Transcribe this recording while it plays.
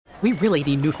We really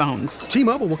need new phones.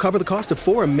 T-Mobile will cover the cost of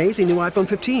 4 amazing new iPhone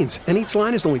 15s, and each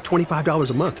line is only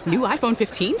 $25 a month. New iPhone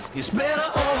 15s? It's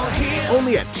better over here.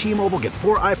 Only at T-Mobile, get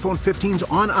 4 iPhone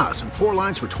 15s on us and 4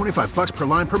 lines for $25 per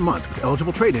line per month with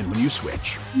eligible trade-in when you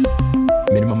switch.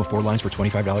 Minimum of 4 lines for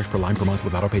 $25 per line per month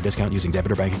with autopay discount using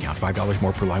debit or bank account. $5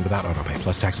 more per line without autopay,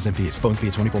 plus taxes and fees. Phone fee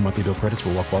at 24 monthly bill credits for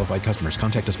well-qualified customers.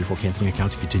 Contact us before canceling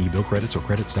account to continue bill credits or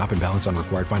credit stop and balance on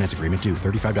required finance agreement due.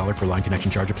 $35 per line connection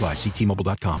charge applies. See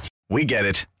T-Mobile.com. We get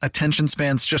it. Attention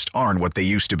spans just aren't what they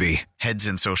used to be. Heads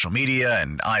in social media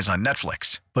and eyes on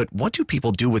Netflix. But what do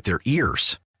people do with their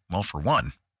ears? Well, for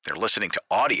one, they're listening to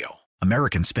audio.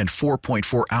 Americans spend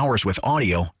 4.4 hours with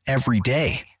audio every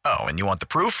day. Oh, and you want the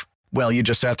proof? Well, you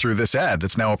just sat through this ad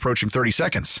that's now approaching 30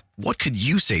 seconds. What could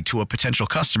you say to a potential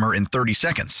customer in 30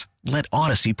 seconds? Let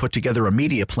Odyssey put together a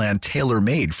media plan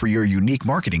tailor-made for your unique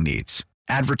marketing needs.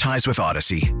 Advertise with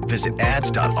Odyssey. Visit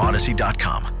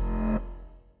ads.odyssey.com.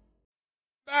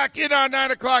 Back in our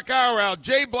 9 o'clock hour, Al,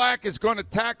 Jay Black is going to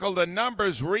tackle the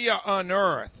numbers Rhea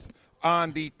unearthed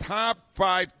on the top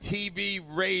 5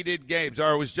 TV-rated games.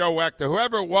 Or it was Joe Wechter,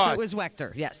 whoever it was. So it was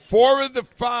Wechter, yes. 4 of the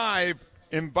 5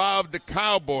 involved the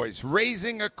Cowboys.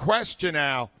 Raising a question,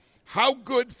 Al, how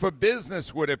good for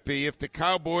business would it be if the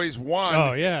Cowboys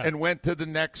won and went to the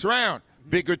next round?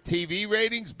 Bigger TV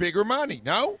ratings, bigger money,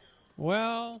 no?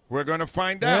 Well, we're going to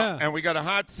find out. And we got a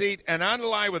hot seat. And on the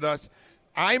line with us,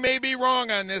 I may be wrong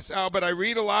on this, Al, but I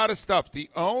read a lot of stuff. The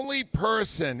only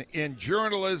person in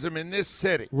journalism in this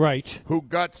city who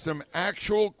got some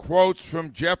actual quotes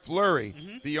from Jeff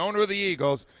Lurie, the owner of the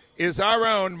Eagles, is our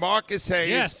own Marcus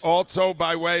Hayes, also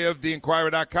by way of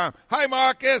theinquirer.com. Hi,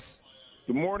 Marcus.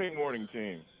 Good morning,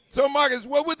 team. So, Marcus,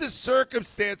 what were the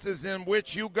circumstances in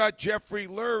which you got Jeffrey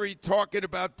Lurie talking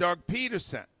about Doug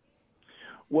Peterson?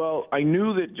 Well, I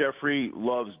knew that Jeffrey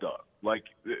loves Doug. Like,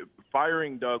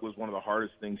 firing Doug was one of the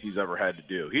hardest things he's ever had to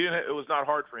do. It was not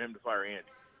hard for him to fire Andy.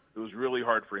 It was really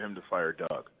hard for him to fire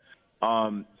Doug.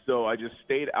 So I just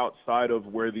stayed outside of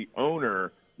where the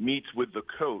owner meets with the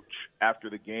coach after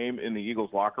the game in the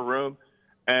Eagles locker room.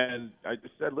 And I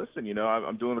just said, listen,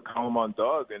 I'm doing a column on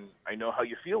Doug, and I know how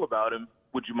you feel about him.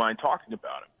 Would you mind talking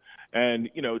about him?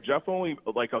 And, Jeff only,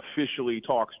 officially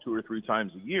talks 2 or 3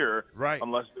 times a year,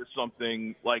 unless there's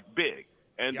something, big.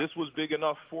 And this was big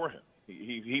enough for him.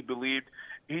 He believed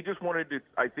 – he just wanted to,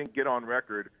 I think, get on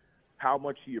record how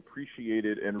much he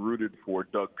appreciated and rooted for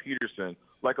Doug Peterson,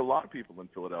 like a lot of people in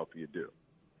Philadelphia do.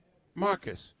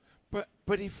 Marcus, but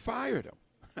he fired him.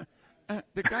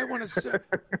 The guy wanted to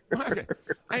 – Marcus,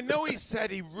 I know he said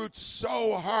he roots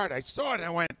so hard. I saw it and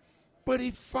I went, but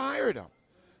he fired him.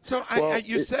 So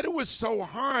you said it was so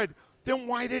hard. Then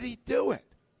why did he do it?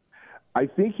 I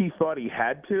think he thought he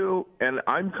had to, and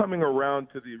I'm coming around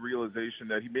to the realization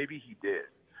that maybe he did.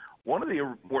 One of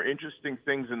the more interesting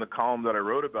things in the column that I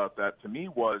wrote about that to me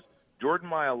was Jordan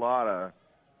Mailata,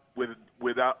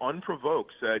 without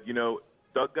unprovoked, said,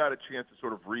 Doug got a chance to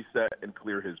sort of reset and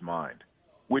clear his mind,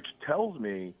 which tells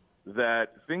me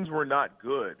that things were not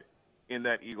good in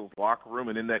that Eagles locker room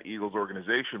and in that Eagles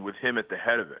organization with him at the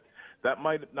head of it. That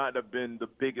might not have been the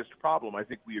biggest problem. I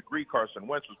think we agree Carson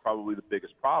Wentz was probably the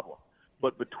biggest problem.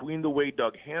 But between the way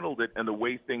Doug handled it and the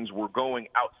way things were going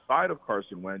outside of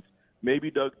Carson Wentz,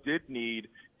 maybe Doug did need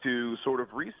to sort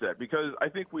of reset, because I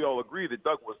think we all agree that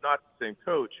Doug was not the same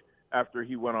coach after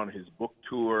he went on his book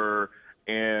tour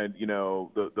and,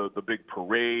 the big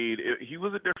parade. He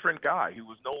was a different guy. He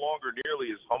was no longer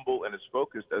nearly as humble and as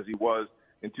focused as he was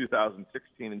in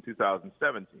 2016 and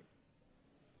 2017.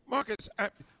 Marcus,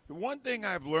 one thing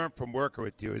I've learned from working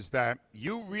with you is that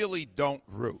you really don't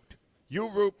root. You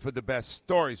root for the best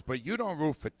stories, but you don't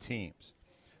root for teams.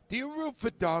 Do you root for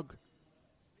Doug?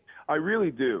 I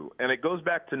really do. And it goes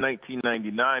back to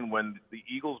 1999 when the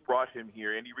Eagles brought him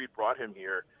here, Andy Reid brought him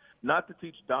here, not to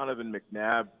teach Donovan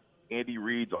McNabb Andy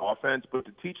Reid's offense, but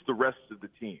to teach the rest of the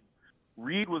team.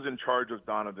 Reid was in charge of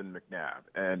Donovan McNabb,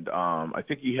 and I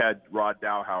think he had Rod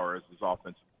Dowhauer as his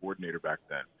offensive coordinator back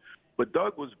then. But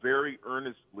Doug was very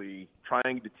earnestly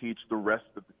trying to teach the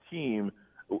rest of the team,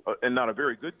 and not a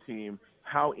very good team,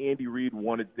 how Andy Reid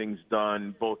wanted things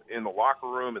done, both in the locker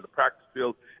room, in the practice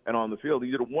field, and on the field.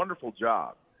 He did a wonderful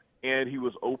job, and he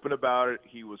was open about it.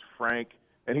 He was frank,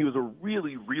 and he was a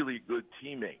really, really good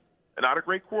teammate. And not a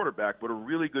great quarterback, but a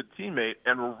really good teammate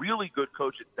and a really good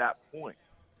coach at that point.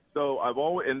 So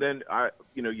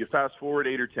you fast forward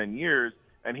 8 or 10 years,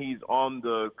 and he's on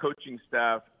the coaching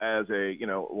staff as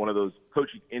one of those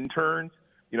coaching interns,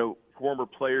 former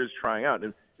players trying out.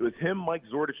 And it was him, Mike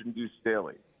Zordich, and Deuce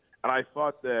Staley. And I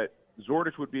thought that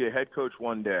Zordich would be a head coach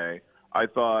one day. I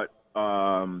thought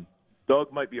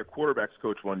Doug might be a quarterback's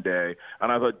coach one day,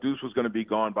 and I thought Deuce was going to be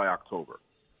gone by October.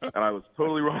 And I was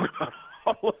totally wrong about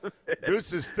all of it.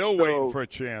 Deuce is still waiting for a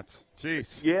chance.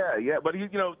 Jeez. Yeah. But,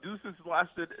 Deuce has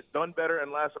done better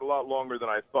and lasted a lot longer than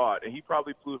I thought. And he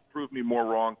probably proved me more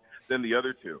wrong than the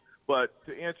other two. But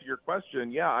to answer your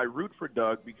question, yeah, I root for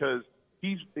Doug because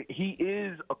he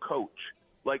is a coach.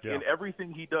 In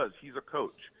everything he does, he's a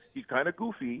coach. He's kind of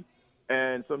goofy,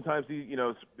 and sometimes he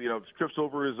trips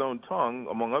over his own tongue,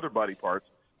 among other body parts.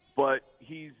 But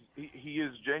he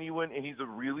is genuine, and he's a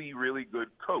really, really good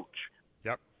coach.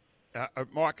 Yep.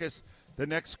 Marcus, the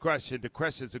next question, the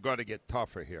questions are going to get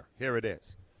tougher here. Here it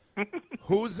is.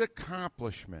 Whose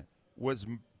accomplishment was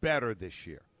better this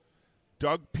year,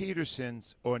 Doug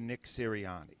Peterson's or Nick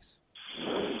Sirianni's?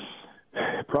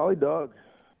 Probably Doug.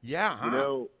 Yeah,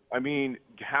 huh?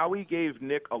 Howie gave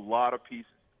Nick a lot of pieces.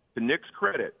 To Nick's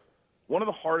credit, one of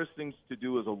the hardest things to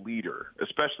do as a leader,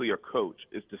 especially a coach,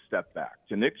 is to step back.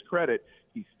 To Nick's credit,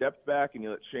 he stepped back and he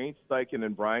let Shane Steichen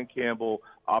and Brian Campbell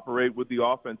operate with the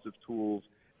offensive tools,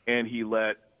 and he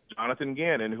let Jonathan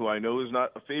Gannon, who I know is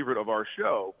not a favorite of our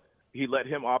show, he let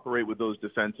him operate with those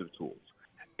defensive tools.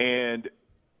 And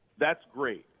that's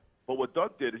great. But what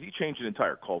Doug did is he changed an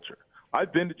entire culture.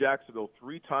 I've been to Jacksonville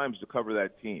 3 times to cover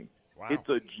that team. Wow. It's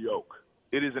a joke.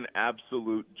 It is an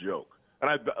absolute joke. And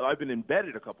I've been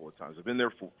embedded a couple of times. I've been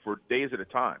there for days at a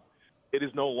time. It is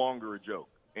no longer a joke.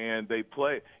 And they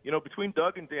play, between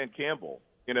Doug and Dan Campbell,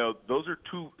 those are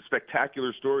 2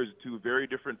 spectacular stories, 2 very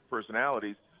different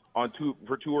personalities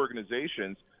for 2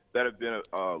 organizations that have been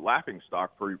a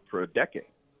laughingstock for a decade.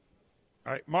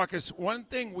 All right, Marcus, one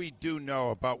thing we do know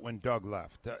about when Doug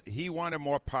left, he wanted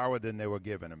more power than they were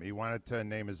giving him. He wanted to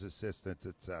name his assistants,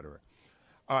 et cetera.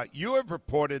 You have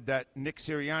reported that Nick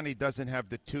Sirianni doesn't have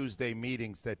the Tuesday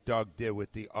meetings that Doug did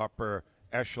with the upper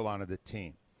echelon of the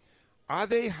team. Are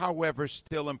they, however,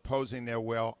 still imposing their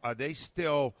will? Are they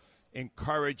still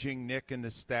encouraging Nick and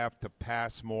the staff to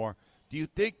pass more? Do you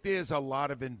think there's a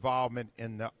lot of involvement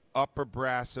in the upper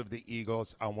brass of the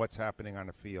Eagles on what's happening on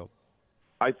the field?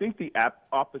 I think the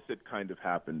opposite kind of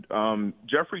happened.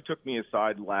 Jeffrey took me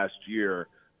aside last year,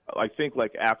 I think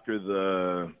after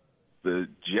the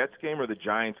Jets game or the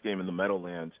Giants game in the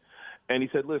Meadowlands, and he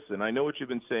said, listen, I know what you've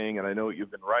been saying and I know what you've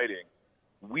been writing.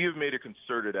 We have made a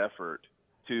concerted effort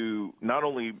to not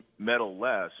only meddle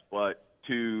less, but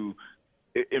to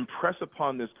impress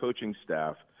upon this coaching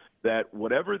staff that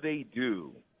whatever they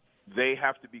do, they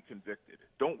have to be convicted.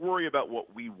 Don't worry about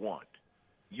what we want.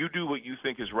 You do what you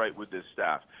think is right with this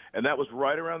staff. And that was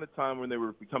right around the time when they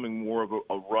were becoming more of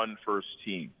a run-first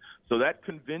team. So that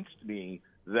convinced me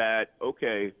that,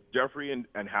 okay, Jeffrey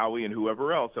and Howie and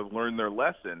whoever else have learned their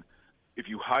lesson. If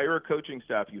you hire a coaching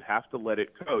staff, you have to let it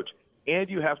coach, and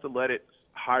you have to let it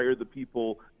hire the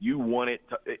people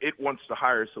it wants to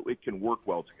hire so it can work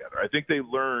well together. I think they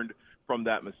learned from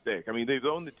that mistake. They've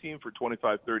owned the team for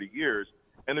 25, 30 years,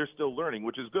 and they're still learning,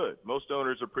 which is good. Most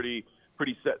owners are pretty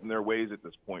set in their ways at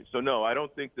this point. So, no, I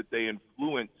don't think that they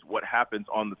influence what happens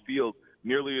on the field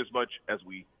nearly as much as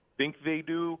we think they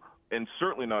do, and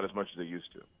certainly not as much as they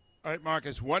used to. All right,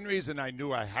 Marcus, one reason I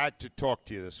knew I had to talk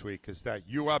to you this week is that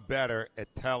you are better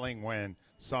at telling when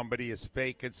somebody is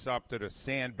faking something or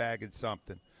sandbagging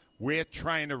something. We're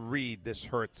trying to read this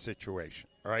Hurts situation,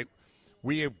 all right?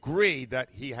 We agree that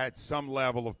he had some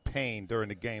level of pain during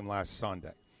the game last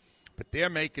Sunday. But they're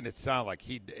making it sound like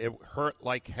it hurt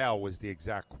like hell was the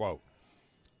exact quote.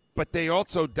 But they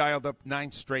also dialed up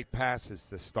 9 straight passes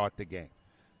to start the game.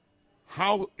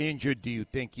 How injured do you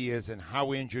think he is, and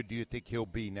how injured do you think he'll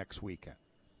be next weekend?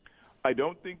 I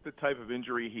don't think the type of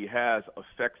injury he has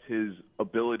affects his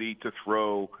ability to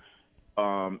throw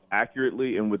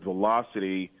accurately and with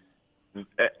velocity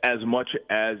as much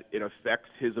as it affects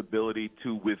his ability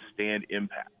to withstand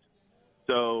impact.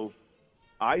 So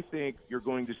I think you're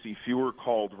going to see fewer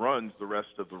called runs the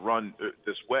rest of the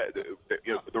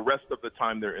rest of the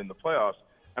time they're in the playoffs,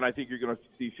 and I think you're going to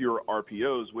see fewer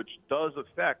RPOs, which does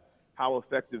affect how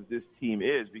effective this team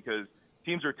is, because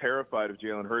teams are terrified of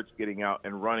Jalen Hurts getting out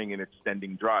and running and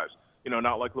extending drives.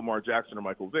 Not like Lamar Jackson or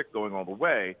Michael Vick going all the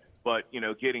way, but,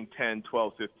 getting 10,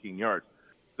 12, 15 yards.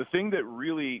 The thing that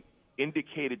really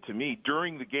indicated to me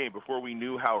during the game, before we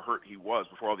knew how hurt he was,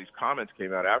 before all these comments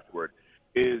came out afterward,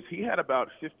 is he had about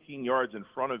 15 yards in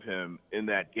front of him in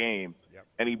that game,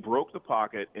 and he broke the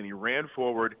pocket, and he ran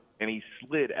forward, and he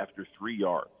slid after 3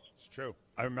 yards. It's true.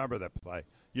 I remember that play.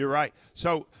 You're right.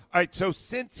 So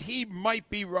since he might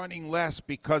be running less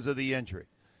because of the injury,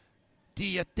 do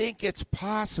you think it's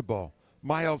possible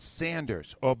Miles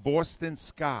Sanders or Boston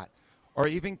Scott or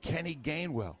even Kenny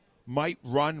Gainwell might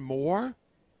run more?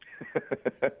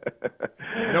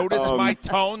 Notice my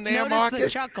tone there, Marcus?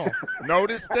 Notice the chuckle.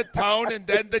 Notice the tone and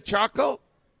then the chuckle?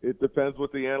 It depends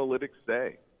what the analytics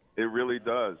say. It really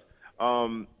does.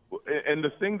 And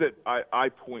the thing that I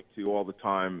point to all the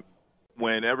time,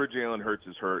 whenever Jalen Hurts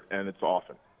is hurt, and it's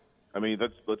often, I mean,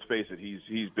 let's face it,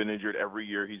 he's been injured every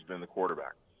year he's been the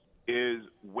quarterback, is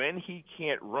when he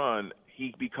can't run,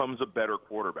 he becomes a better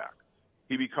quarterback.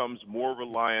 He becomes more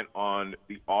reliant on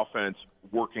the offense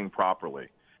working properly.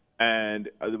 And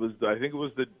I think it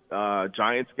was the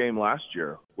Giants game last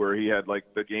year where he had like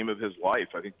the game of his life.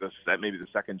 I think that maybe the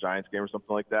second Giants game or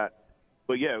something like that.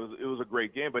 But yeah, it was a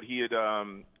great game. But he had,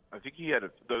 I think he had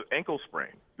the ankle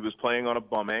sprain. He was playing on a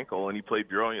bum ankle, and he played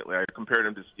brilliantly. I compared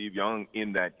him to Steve Young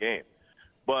in that game.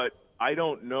 But I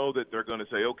don't know that they're going to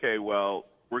say, okay, well,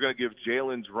 we're going to give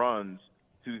Jalen's runs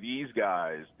to these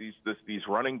guys, these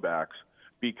running backs,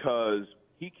 because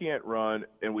he can't run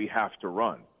and we have to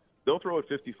run. They'll throw it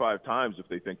 55 times if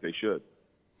they think they should.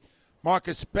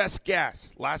 Marcus, best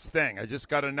guess. Last thing, I just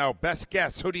got to know. Best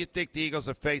guess. Who do you think the Eagles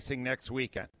are facing next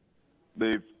weekend?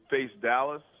 They've faced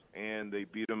Dallas, and they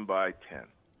beat them by 10.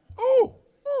 Ooh.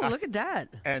 Oh, look at that.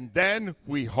 And then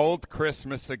we hold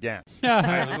Christmas again.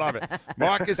 I love it.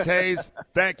 Marcus Hayes,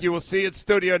 thank you. We'll see you at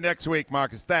studio next week,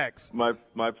 Marcus. Thanks. My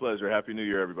pleasure. Happy New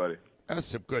Year, everybody. That's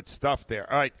some good stuff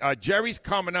there. All right, Jerry's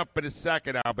coming up in a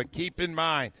second now, but keep in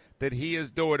mind that he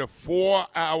is doing a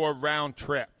 4-hour round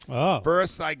trip. Oh.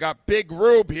 First, I got Big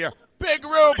Rube here. Big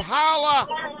Rube, holla!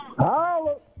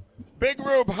 Holla! Big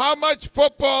Rube, how much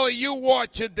football are you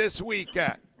watching this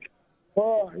weekend?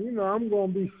 Well, I'm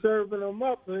going to be serving them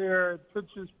up here at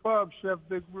Pitcher's Pub, Chef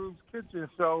Big Rube's Kitchen,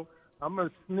 so I'm going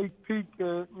to sneak peek at,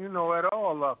 at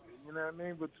all of it. You know what I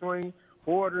mean? Between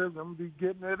orders, I'm going to be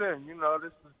getting it in.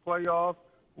 This is playoff,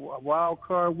 wild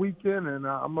card weekend, and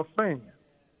I'm a fan.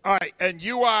 All right, and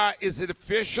you are, is it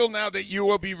official now that you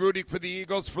will be rooting for the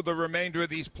Eagles for the remainder of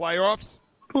these playoffs?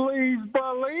 Please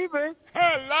believe it.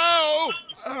 Hello!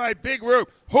 All right, Big Rube,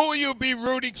 who will you be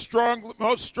rooting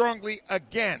most strongly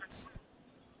against?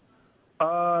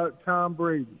 Tom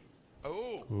Brady.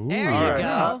 Oh, there you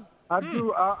go.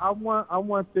 I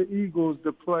want the Eagles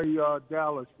to play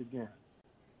Dallas again.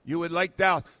 You would like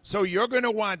Dallas. So you're going to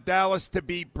want Dallas to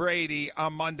beat Brady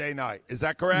on Monday night. Is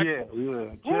that correct? Yeah.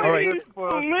 All right.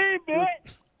 Believe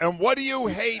it. And what do you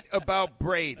hate about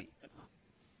Brady?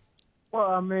 Well,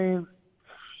 I mean,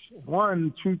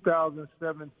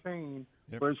 2017,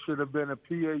 where it should have been a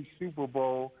PA Super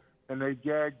Bowl, and they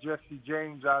gagged Jesse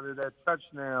James out of that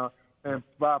touchdown. And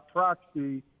by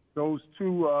proxy, those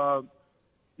two,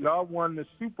 y'all won the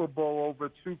Super Bowl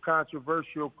over two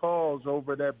controversial calls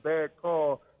over that bad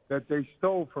call that they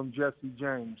stole from Jesse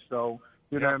James. So,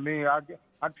 you know what I mean?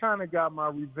 I kind of got my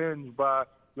revenge by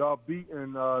y'all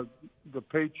beating the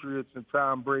Patriots and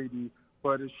Tom Brady,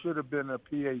 but it should have been a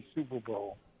PA Super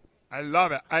Bowl. I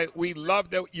love it. We love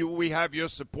that we have your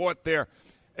support there.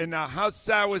 And how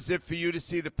sad was it for you to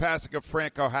see the passing of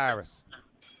Franco Harris?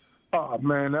 Oh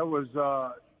man, that was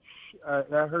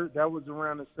that hurt. That was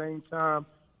around the same time.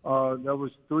 That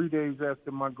was 3 days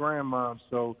after my grandma,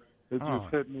 so it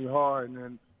just hit me hard. And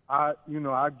then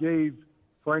I gave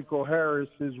Franco Harris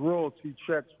his royalty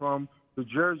checks from the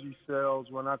jersey sales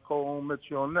when I co-owned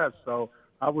Mitchell and Ness. So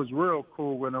I was real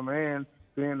cool with him. And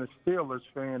being a Steelers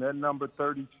fan, that number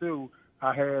 32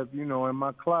 I have, in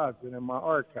my closet, in my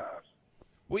archives.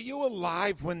 Were you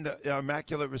alive when the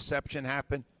Immaculate Reception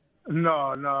happened? No,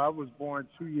 I was born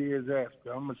 2 years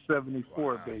after. I'm a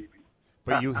 74 baby.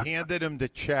 But you handed him the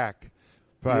check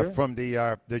from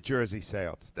the jersey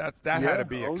sales. That had to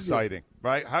be exciting,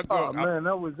 right? Man,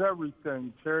 that was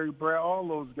everything. Terry Brad, all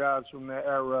those guys from that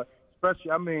era,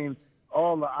 especially,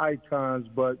 all the icons,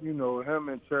 but, him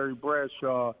and Terry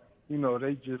Bradshaw,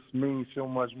 they just mean so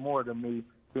much more to me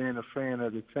being a fan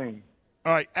of the team.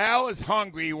 All right, Al is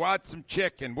hungry. He wants some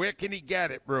chicken. Where can he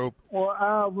get it, Rube? Well,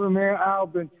 Al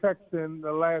been texting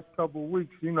the last couple of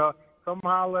weeks. Come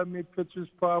holler at me, Pitcher's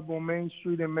Pub on Main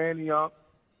Street in Manioc.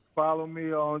 Follow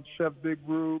me on Chef Big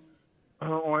Rube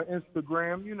on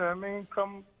Instagram. You know what I mean?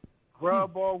 Come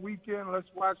grub all weekend. Let's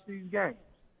watch these games.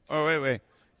 Oh, wait.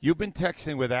 You've been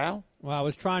texting with Al? Well, I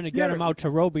was trying to get him out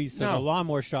to Roby's, the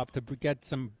lawnmower shop, to get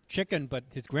some chicken, but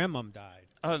his grandmom died.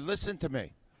 Listen to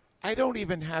me. I don't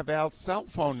even have Al's cell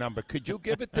phone number. Could you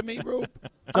give it to me, Rube?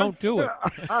 Don't do it.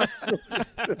 Are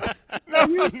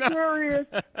you serious?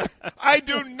 I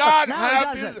do not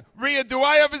have his. Rhea, do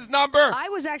I have his number? I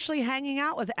was actually hanging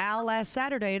out with Al last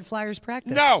Saturday at Flyers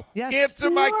practice. No. Yes.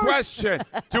 Answer my question.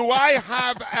 Do I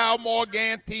have Al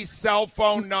Morganti's cell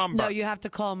phone number? No, you have to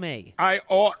call me.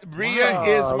 Rhea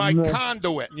is my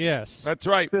conduit. Yes. That's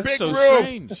right. Big so Rube.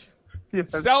 strange.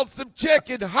 Yes. Sell some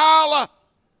chicken. Holla.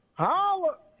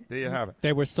 Holla. There you have it.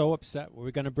 They were so upset. We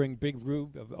were going to bring Big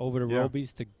Rube over to Yeah.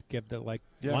 Roby's to give the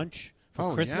lunch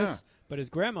for Oh, Christmas. yeah. But his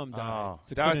grandmom died. Oh,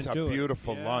 so that's a couldn't do it.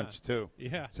 beautiful Yeah. lunch, too.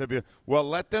 Yeah. Well,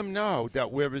 let them know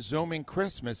that we're resuming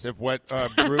Christmas if what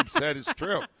Rube said is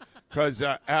true. Because,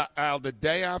 Al, the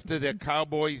day after the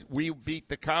Cowboys, we beat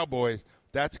the Cowboys,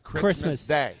 that's Christmas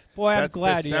Day. Boy, I'm that's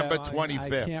glad. December yeah,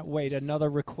 25th. I can't wait. Another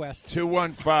request.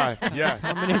 215, yes.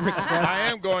 How many requests? I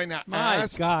am going to My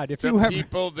ask God, if the you ever-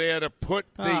 people there to put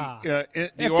the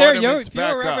If ornaments you're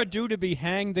back ever up. due to be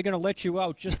hanged, they're going to let you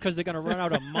out just because they're going to run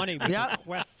out of money with Yep.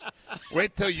 requests.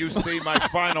 Wait till you see my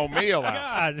final meal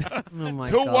out. God. Oh, my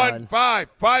God.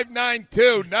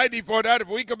 215-592-9400. If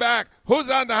we come back, who's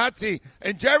on the hot seat?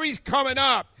 And Jerry's coming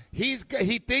up. He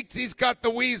thinks he's got the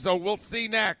weasel. We'll see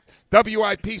next.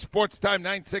 WIP Sports Time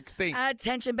 916.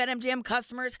 Attention BetMGM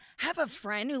customers. Have a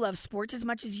friend who loves sports as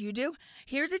much as you do?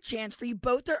 Here's a chance for you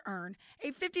both to earn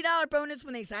a $50 bonus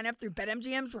when they sign up through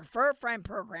BetMGM's Refer a Friend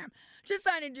program. Just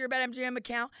sign into your BetMGM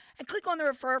account and click on the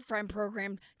Refer a Friend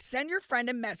program to send your friend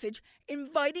a message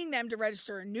inviting them to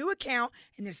register a new account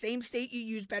in the same state you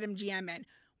use BetMGM in.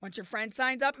 Once your friend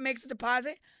signs up and makes a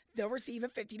deposit, they'll receive a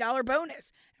 $50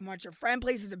 bonus. And once your friend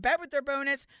places a bet with their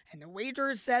bonus and the wager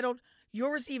is settled, you'll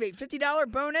receive a $50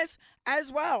 bonus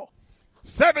as well.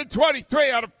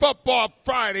 7:23 on a football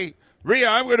Friday. Rhea,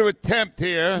 I'm going to attempt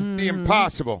here the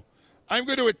impossible. I'm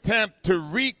going to attempt to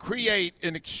recreate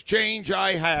an exchange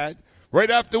I had right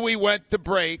after we went to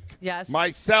break. Yes.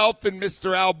 Myself and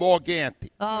Mr. Al Borganti.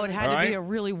 Oh, it had All to right? be a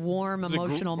really warm,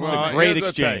 emotional Well, moment. great here's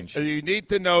the thing. exchange. You need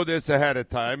to know this ahead of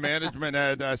time. Management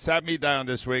had sat me down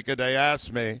this week, and they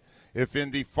asked me if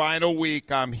in the final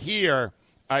week I'm here,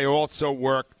 I also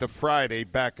work the Friday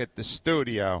back at the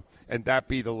studio, and that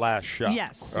be the last show.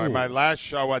 Yes. All right, my last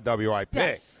show at WIP.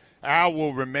 Yes. Al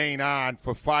will remain on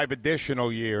for 5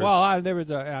 additional years. Well, there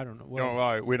was I don't know.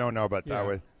 Well, we don't know about that Yeah.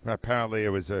 one. Apparently, it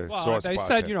was a well, sore they spot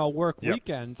said, there. work Yep.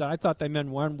 weekends. I thought they meant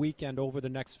one weekend over the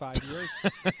next 5 years.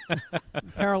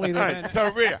 Apparently, they All right, meant. so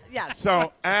Rhea. Yes.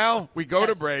 So Al, we go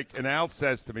to break, and Al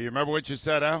says to me, "You remember what you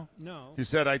said, Al? No. You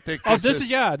said, I think Oh, this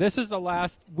this is the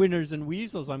last Winners and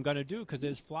Weasels I'm going to do because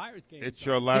there's Flyers games. It's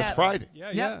your last Yeah. Friday.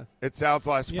 Yeah. It's Al's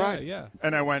last Yeah, Friday. yeah.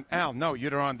 And I went, Al, no, you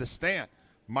don't understand.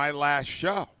 My last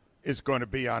show is going to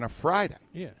be on a Friday.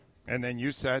 Yeah. And then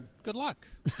you said, Good luck.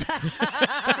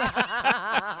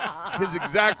 his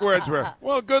exact words were,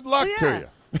 well, good luck to Yeah. you.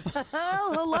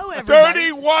 Hello, everybody.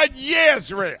 31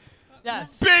 years, Rhea.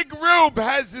 Yes. Big Rube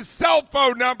has his cell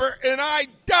phone number, and I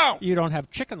don't. You don't have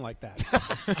chicken like that.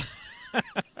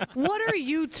 What are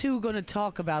you two going to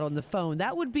talk about on the phone?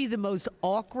 That would be the most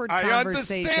awkward I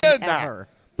conversation understand that. ever.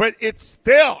 But it's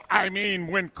still, I mean,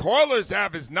 when callers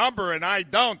have his number and I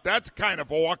don't, that's kind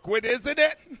of awkward, isn't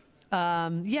it?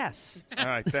 Yes. All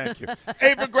right, thank you.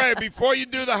 Ava Gray, before you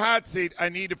do the hot seat, I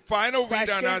need a final read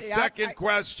on our Question. Yeah, second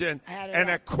question I had it and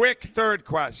a up. quick third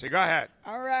question. Go ahead.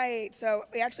 All right, so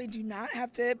we actually do not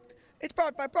have to. It's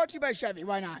brought to you by Chevy.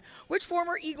 Why not? Which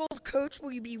former Eagles coach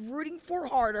will you be rooting for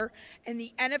harder in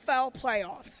the NFL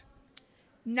playoffs?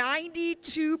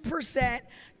 92%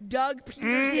 Doug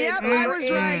Peterson. Yep, over I was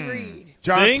Andy right. Reid.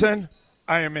 Johnson,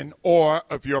 I am in awe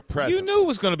of your presence. You knew it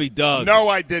was going to be Doug. No,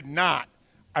 I did not.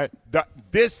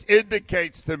 This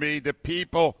indicates to me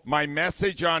that my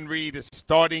message on Reed is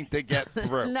starting to get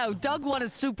through. No, Doug won a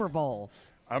Super Bowl.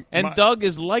 And Doug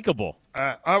is likable.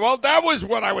 Well, that was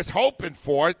what I was hoping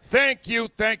for. Thank you.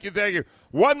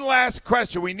 One last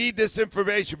question. We need this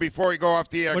information before we go off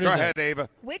the air. What Go is ahead, Ava.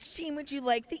 Which team would you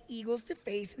like the Eagles to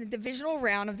face in the divisional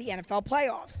round of the NFL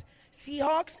playoffs?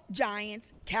 Seahawks,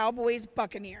 Giants, Cowboys,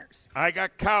 Buccaneers. I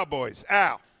got Cowboys.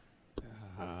 Al.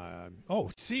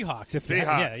 Seahawks.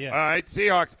 Seahawks. Yeah. All right,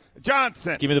 Seahawks.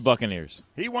 Johnson. Give me the Buccaneers.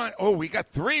 We got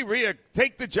 3, Rhea.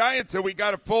 Take the Giants, and we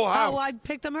got a full house. Oh, I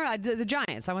picked them. The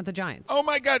Giants. I went the Giants. Oh,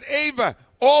 my God, Ava.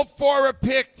 All 4 are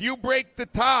picked. You break the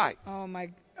tie. Oh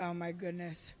my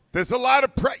goodness. There's a lot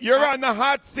of You're on the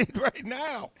hot seat right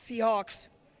now. Seahawks.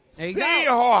 There you go.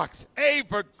 Seahawks.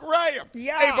 Ava Graham.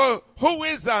 Yeah. Ava, who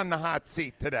is on the hot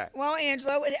seat today? Well,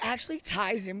 Angelo, it actually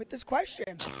ties in with this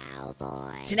question.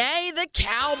 Today, the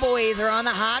Cowboys are on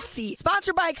the hot seat.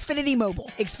 Sponsored by Xfinity Mobile.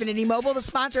 Xfinity Mobile, the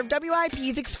sponsor of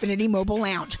WIP's Xfinity Mobile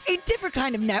Lounge. A different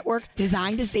kind of network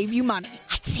designed to save you money.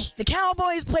 Let's see. The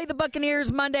Cowboys play the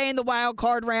Buccaneers Monday in the wild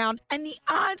card round, and the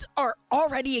odds are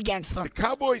already against them. The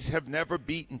Cowboys have never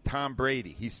beaten Tom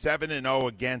Brady. He's 7-0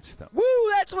 against them. Woo,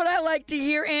 that's what I like to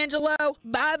hear, Angelo.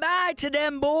 Bye-bye to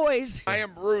them boys. I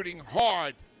am rooting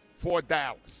hard for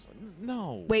Dallas.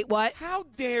 No. Wait, what? How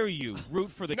dare you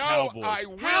root for the No, Cowboys? I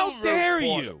will How root dare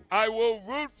for you? them. I will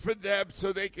root for them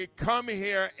so they can come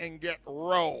here and get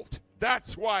rolled.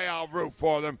 That's why I'll root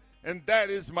for them, and that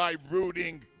is my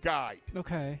rooting guide.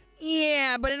 Okay.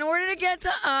 Yeah, but in order to get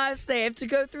to us, they have to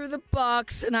go through the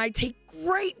Bucs, and I take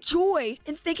great joy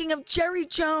in thinking of Jerry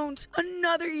Jones,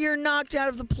 another year knocked out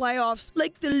of the playoffs,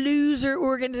 like the loser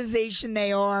organization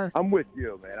they are. I'm with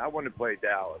you, man. I want to play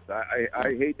Dallas.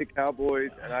 I hate the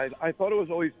Cowboys, and I thought it was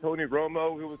always Tony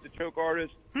Romo who was the choke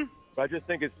artist, but I just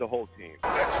think it's the whole team.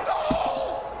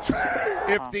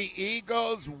 If the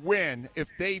Eagles win, if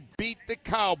they beat the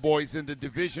Cowboys in the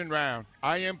division round,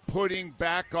 I am putting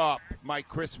back up my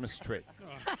Christmas tree.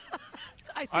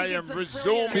 I am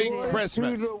resuming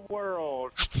Christmas. To the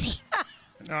world.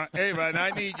 Ava, and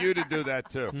I need you to do that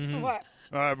too. What?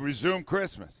 Resume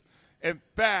Christmas. In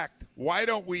fact, why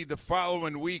don't we the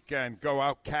following weekend go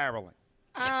out caroling?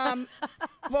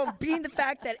 Well, being the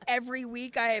fact that every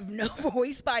week I have no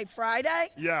voice by Friday,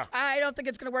 Yeah. I don't think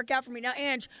it's going to work out for me. Now,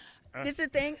 Ange, this is the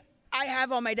thing. I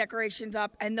have all my decorations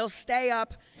up, and they'll stay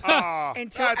up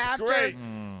until that's after. great.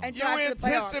 Until You after the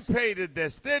playoffs. anticipated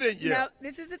this, didn't you? Now,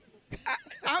 this is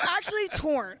I'm actually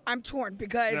torn. I'm torn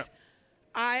because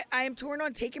I am torn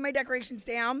on taking my decorations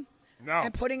down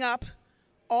and putting up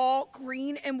all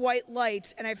green and white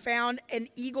lights, and I found an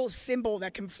eagle symbol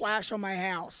that can flash on my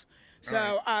house.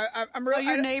 So I'm really.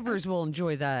 Your neighbors will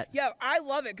enjoy that. Yeah, I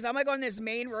love it because I'm like on this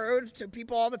main road, so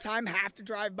people all the time have to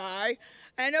drive by.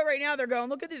 And I know right now they're going,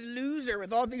 "Look at this loser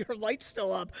with all your lights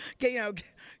still up. Get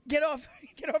off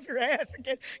your ass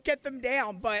and get them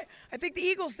down." But I think the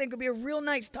Eagles thing could be a real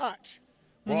nice touch.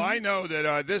 Well, I know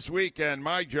that this weekend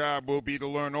my job will be to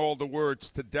learn all the words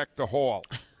to Deck the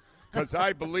Halls. Because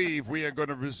I believe we are going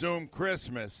to resume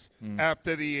Christmas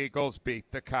after the Eagles beat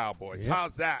the Cowboys. Yep.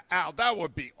 How's that? Al, that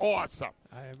would be awesome.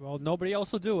 Well, nobody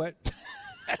else will do it.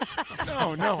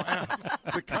 No, Al.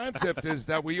 The concept is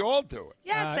that we all do it.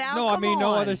 Yes, Al, No, I come mean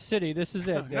no on. other city. This is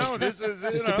it. No, this is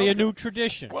This will be a new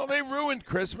tradition. Well, they ruined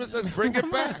Christmas. Let's bring it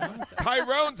back.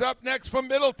 Tyrone's up next from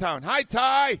Middletown. Hi,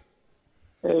 Ty.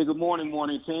 Hey, good morning,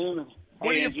 team.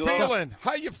 What are you feeling?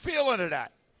 How you feeling of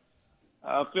that?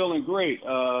 Feeling great.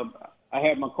 I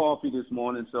had my coffee this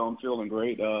morning, so I'm feeling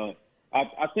great.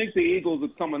 I think the Eagles are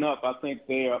coming up. I think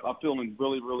they are feeling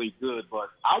really, really good. But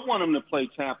I want them to play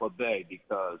Tampa Bay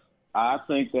because I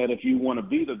think that if you want to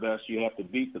be the best, you have to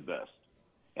beat the best.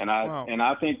 And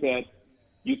I think that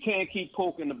you can't keep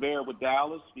poking the bear with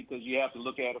Dallas because you have to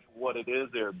look at it for what it is.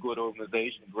 They're a good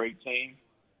organization, a great team.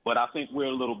 But I think we're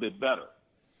a little bit better.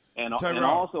 And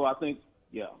also I think,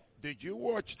 Did you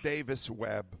watch Davis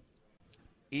Webb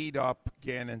eat up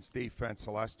Gannon's defense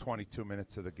the last 22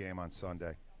 minutes of the game on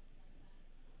Sunday?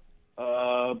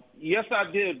 Yes,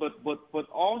 I did, but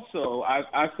also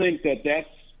I think that's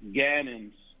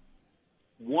Gannon's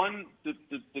one.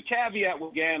 The caveat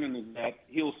with Gannon is that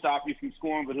he'll stop you from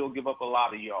scoring, but he'll give up a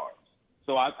lot of yards.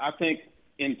 So I think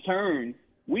in turn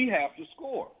we have to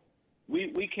score.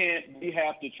 We can't. We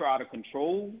have to try to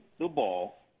control the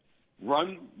ball.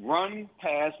 Run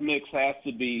pass mix has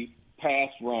to be pass,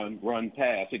 run,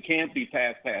 pass. It can't be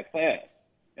pass, pass, pass.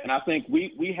 And I think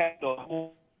we have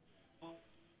to.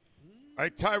 Hey,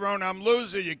 Tyrone, I'm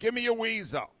losing you. Give me your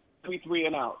weasel. 3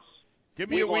 and outs. Give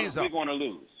me your weasel. We're going to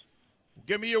lose.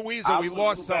 Give me your weasel. We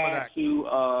lost some of that.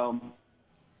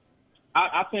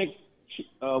 I think,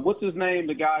 what's his name,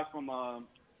 the guy from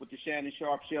with the Shannon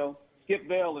Sharp show? Skip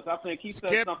Bayless. I think he said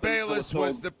Skip something. Bayless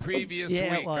was the previous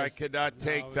week. I could not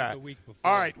take that. The week before.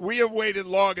 All right, we have waited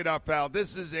long enough, Al.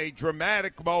 This is a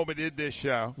dramatic moment in this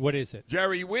show. What is it?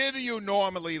 Jerry, where do you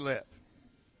normally live?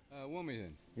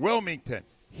 Wilmington. Wilmington.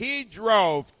 He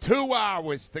drove 2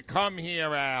 hours to come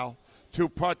here, Al, to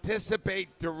participate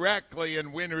directly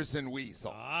in Winners and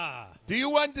Weasels. Do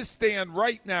you understand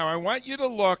right now? I want you to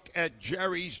look at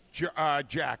Jerry's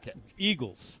jacket.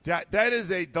 Eagles. That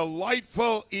is a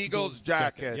delightful Eagles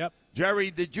jacket. Yep.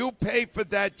 Jerry, did you pay for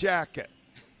that jacket?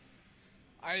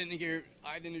 I didn't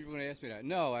even want to ask me that.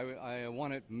 No, I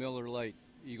wanted Miller Lite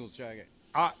Eagles jacket.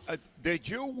 Did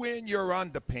you win your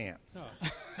underpants?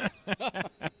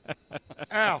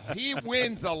 Al, he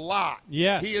wins a lot.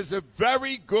 Yes. He is a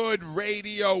very good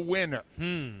radio winner.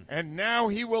 And now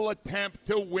he will attempt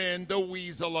to win the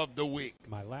Weasel of the Week.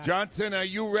 Johnson, are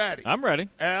you ready? I'm ready.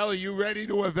 Al, are you ready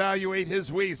to evaluate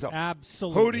his Weasel?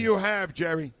 Absolutely. Who do you have,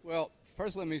 Jerry? Well,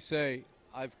 first let me say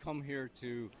I've come here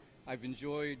I've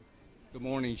enjoyed the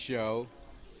morning show.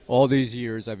 All these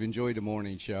years I've enjoyed the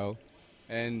morning show.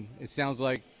 And it sounds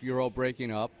like you're all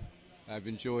breaking up. I've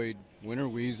enjoyed Winner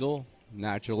Weasel,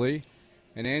 naturally.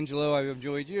 And Angelo, I've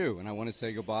enjoyed you, and I want to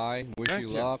say goodbye, wish Thank you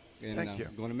you. luck, and Thank you.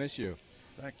 I'm going to miss you.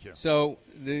 Thank you. So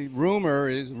the rumor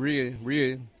is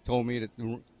Rhea told me that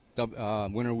the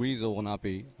Winter Weasel will not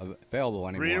be available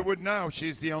anymore. Rhea would know.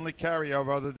 She's the only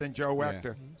carryover other than Joe Yeah.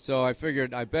 Wechter. So I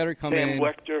figured I better come Damn in,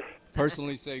 Wechter.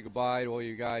 personally say goodbye to all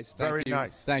you guys. Thank Very you.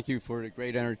 nice. Thank you for the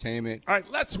great entertainment. All right,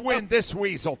 let's win this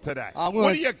Weasel today. What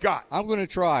What do you got? I'm going to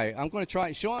try.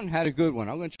 Sean had a good one.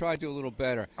 I'm going to try to do a little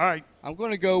better. All right. I'm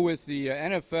going to go with the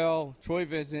NFL, Troy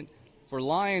Vincent, for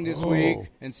lying this week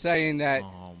and saying that.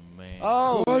 Oh, man.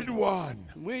 Oh, good one.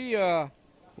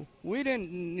 We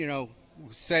didn't,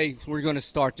 say we're going to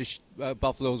start the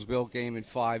Buffalo's Bill game in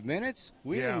 5 minutes.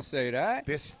 We Yeah. didn't say that.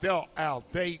 They're still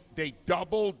out. They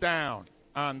doubled down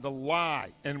on the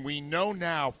lie, and we know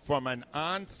now from an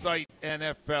on-site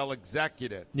NFL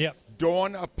executive,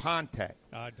 Dawn Aponte,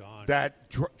 Dawn. that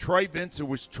Troy Vincent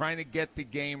was trying to get the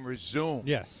game resumed.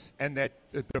 Yes. And that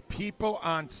the people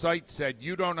on site said,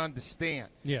 you don't understand.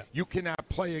 Yeah. You cannot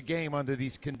play a game under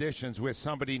these conditions where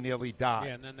somebody nearly died.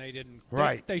 Yeah, and then they didn't.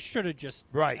 Right. They should have just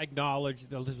Right. acknowledged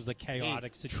that this was a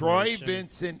chaotic situation. Troy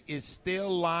Vincent is still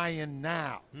lying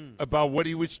now about what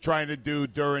he was trying to do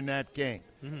during that game.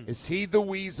 Mhm. Is he the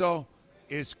Weasel?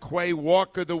 Is Quay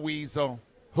Walker the Weasel?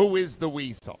 Who is the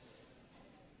Weasel?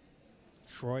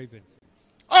 Troy Vincent.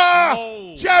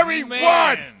 Oh, Jerry man.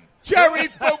 won! Jerry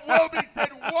from Wilmington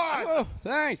won! Oh,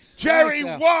 thanks. Jerry Thanks,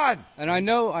 Al. won! And I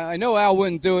know Al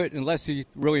wouldn't do it unless he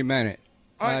really meant it.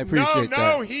 I appreciate that.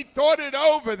 No, he thought it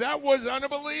over. That was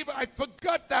unbelievable. I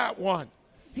forgot that one.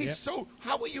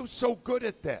 How are you so good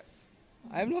at this?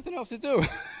 I have nothing else to do.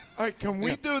 All right, can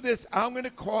we do this? I'm going to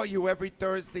call you every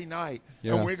Thursday night,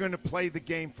 Yeah. and we're going to play the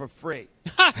game for free.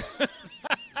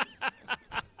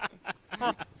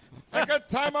 I got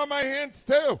time on my hands,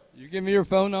 too. You give me your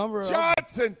phone number.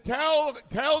 Johnson, tell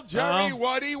Jerry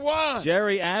what he wants.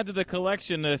 Jerry, add to the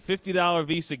collection a $50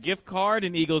 Visa gift card,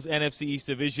 an Eagles NFC East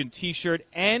Division T-shirt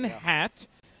and hat,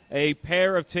 a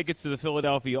pair of tickets to the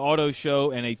Philadelphia Auto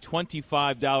Show, and a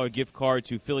 $25 gift card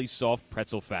to Philly Soft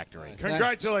Pretzel Factory.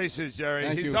 Congratulations, Jerry.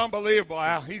 Thank He's you. unbelievable,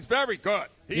 Al. He's very good.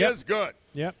 He Yep. is good.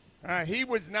 Yep. He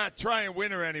was not trying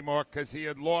winner anymore because he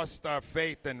had lost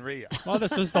faith in Rhea. Well,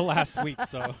 this was the last week,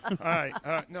 so. All right.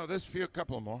 No, there's a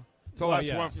couple more. It's the Well, last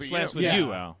yeah. one for Just you. last with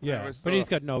you, Al. Yeah, It was but the- he's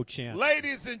got no chance.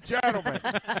 Ladies and gentlemen,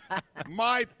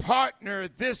 my partner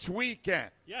this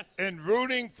weekend in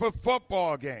rooting for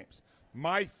football games,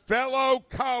 my fellow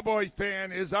Cowboy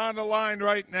fan is on the line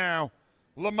right now,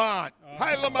 Lamont.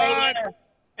 Hi, Lamont.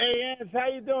 Hey, Ans, how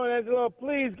you doing, Angelo?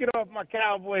 Please get off my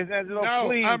Cowboys, Angelo. No,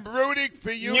 please. I'm rooting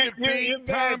for you to beat you're Tom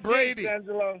bad Brady. kids,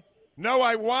 Angelo. No,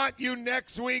 I want you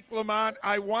next week, Lamont.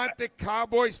 I want the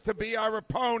Cowboys to be our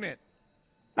opponent.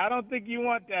 I don't think you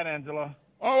want that, Angelo.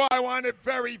 Oh, I want it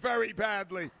very, very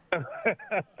badly.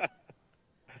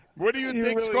 What do you You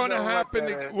think's really going to don't want happen?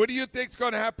 that. What do you think's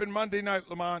going to happen Monday night,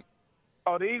 Lamont?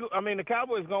 Oh, the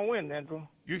Cowboys gonna win, Angelo.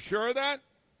 You sure of that?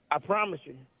 I promise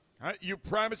you. You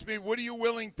promise me. What are you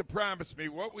willing to promise me?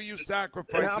 What will you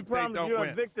sacrifice And I if they promise don't you win?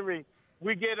 a victory.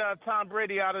 We get Tom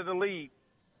Brady out of the league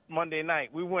Monday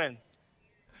night. We win.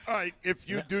 All right. If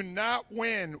you do not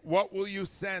win, what will you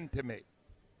send to me?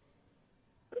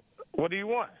 What do you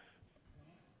want?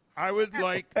 I would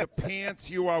like the pants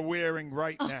you are wearing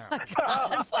right now.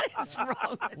 What is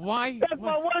wrong? Why? That's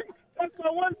my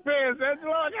one pants,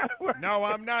 Angelo. No,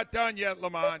 I'm not done yet,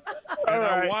 Lamont. All And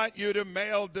I right. want you to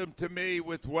mail them to me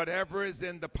with whatever is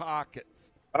in the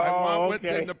pockets. I Oh, want what's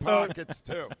okay. in the pockets,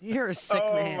 too. You're a sick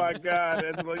Oh, man. my God,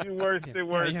 Angelo. You worse than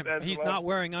worse, Yeah, he's Angelo. not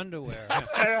wearing underwear.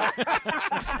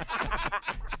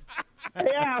 Hey,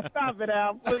 Al, stop it,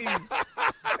 Al, please.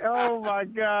 Oh, my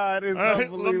God. It's All right,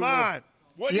 unbelievable. Lamont,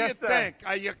 what Yes, do you sir. think?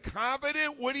 Are you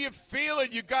confident? What do you feeling?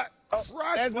 You got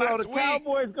crushed Angelo, last the week.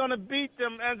 Cowboys going to beat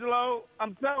them, Angelo.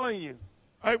 I'm telling you.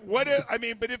 All right,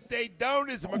 but if they don't,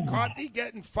 is McCarthy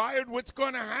getting fired? What's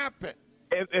going to happen?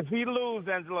 If he loses,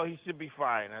 Angelo, he should be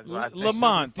fired. Angelo. I think he should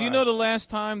Lamont, be do you fired. know the last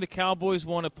time the Cowboys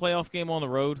won a playoff game on the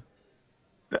road?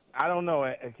 I don't know.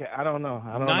 I don't know.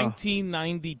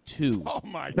 1992. Oh,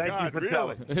 my Thank you God, for really?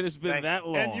 telling me. It has been that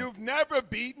long. And you've never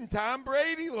beaten Tom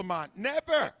Brady, Lamont.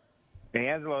 Never. Hey,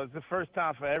 Angelo, it's the first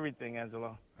time for everything,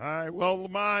 Angelo. All right, well,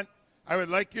 Lamont, I would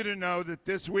like you to know that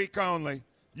this week only,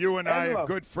 you and I are Angelo.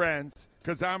 good friends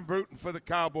because I'm rooting for the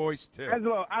Cowboys, too.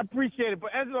 Angelo, I appreciate it.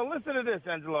 But, Angelo, listen to this,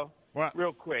 Angelo, What?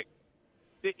 real quick.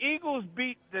 The Eagles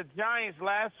beat the Giants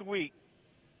last week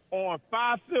on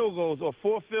 5 field goals or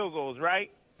 4 field goals, right?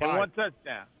 And 5. 1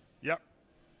 touchdown. Yep.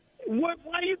 Why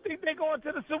do you think they're going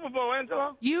to the Super Bowl,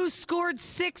 Angelo? You scored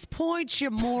 6 points, you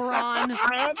moron.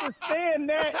 I understand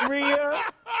that, Rhea.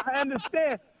 I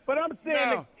understand. But I'm saying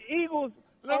No. the Eagles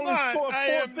only Lamont, scored I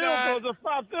 4 am field not. goals or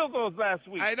 5 field goals last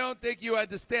week. I don't think you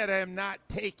understand. I am not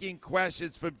taking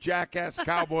questions from jackass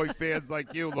Cowboy fans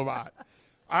like you, Lamont.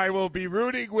 I will be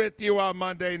rooting with you on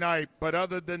Monday night, but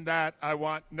other than that, I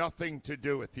want nothing to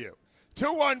do with you.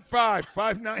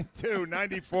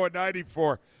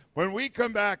 215-592-9494. When we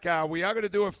come back, Al, we are going to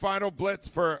do a final blitz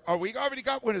for – we already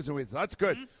got winners and wins. That's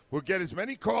good. We'll get as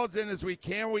many calls in as we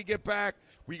can when we get back.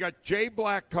 We got Jay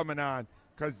Black coming on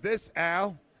because this,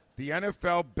 Al, the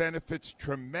NFL benefits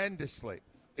tremendously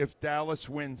if Dallas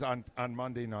wins on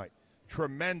Monday night.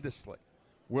 Tremendously.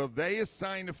 Will they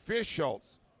assign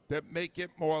officials that make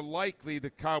it more likely the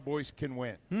Cowboys can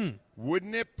win?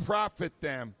 Wouldn't it profit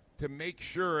them to make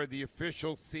sure the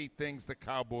officials see things the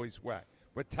Cowboys way?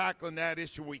 We're tackling that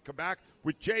issue when we come back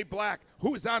with Jay Black,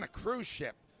 who is on a cruise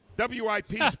ship.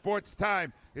 WIP Sports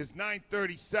Time is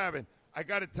 9:37. I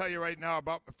got to tell you right now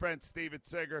about my friend Steven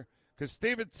Singer, because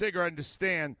Steven Singer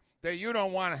understands that you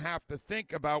don't want to have to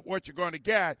think about what you're going to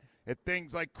get at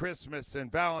things like Christmas and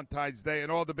Valentine's Day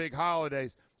and all the big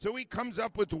holidays. So he comes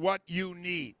up with what you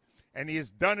need. And he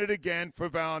has done it again for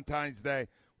Valentine's Day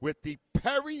with the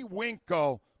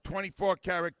Periwinkle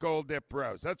 24-karat gold dip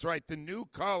rose. That's right. The new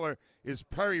color is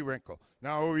Periwinkle.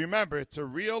 Now, remember, it's a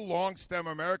real long-stem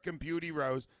American Beauty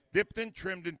rose dipped and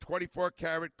trimmed in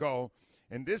 24-karat gold.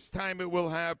 And this time it will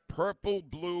have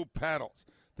purple-blue petals.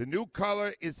 The new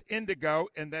color is indigo,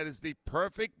 and that is the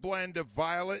perfect blend of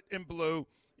violet and blue.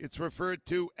 It's referred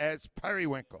to as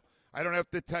Periwinkle. I don't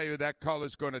have to tell you that color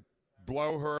is going to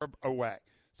blow her away.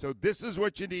 So this is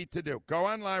what you need to do. Go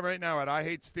online right now at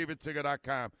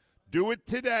IHateStevenSinger.com. Do it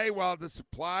today while the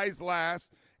supplies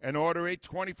last and order a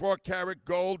 24-karat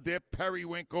gold dip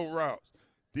Periwinkle rose.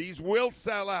 These will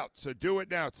sell out, so do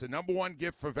it now. It's the number one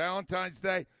gift for Valentine's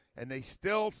Day, and they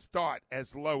still start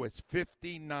as low as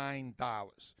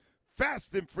 $59.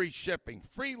 Fast and free shipping,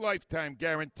 free lifetime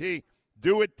guarantee.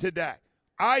 Do it today.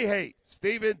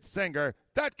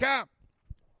 IHateStevenSinger.com.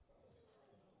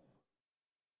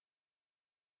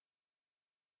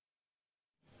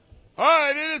 All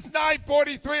right, it is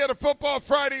 9:43 on a Football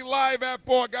Friday live at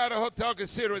Borgata Hotel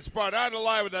Casino and Spa. On the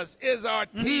line with us is our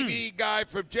TV guy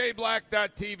from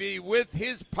JBlack.tv with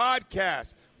his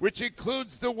podcast, which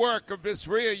includes the work of Miss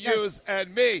Rhea Hughes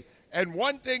and me. And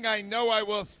one thing I know I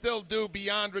will still do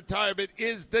beyond retirement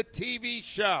is the TV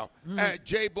show at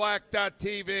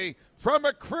JBlack.tv. From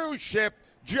a cruise ship,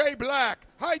 Jay Black.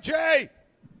 Hi, Jay.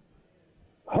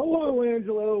 Hello,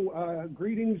 Angelo.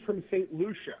 Greetings from St.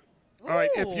 Lucia. All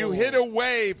right, if you hit a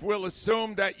wave, we'll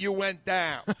assume that you went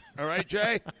down. All right,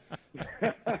 Jay?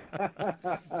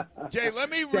 Jay, let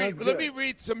me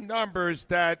read some numbers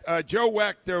that Joe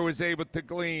Wechter was able to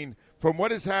glean from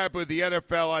what has happened with the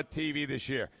NFL on TV this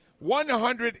year.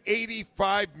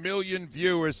 185 million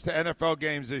viewers to NFL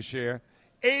games this year.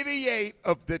 88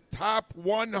 of the top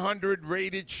 100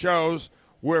 rated shows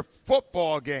were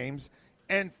football games,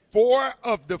 and 4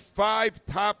 of the 5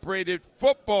 top-rated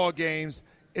football games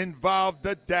involved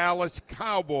the Dallas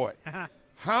Cowboys.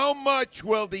 How much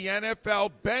will the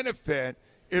NFL benefit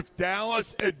if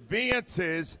Dallas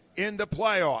advances in the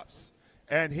playoffs?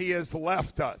 And he has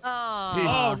left us.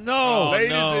 No.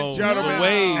 Ladies and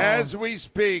gentlemen, as we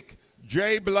speak,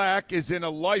 Jay Black is in a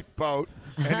lifeboat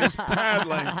and is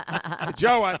paddling.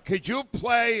 Joe, could you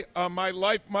play My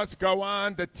Life Must Go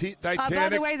On, the Titanic? By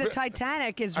the way, the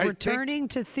Titanic is returning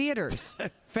to theaters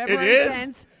February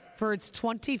 10th. For its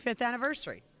 25th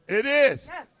anniversary. It is.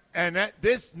 Yes. And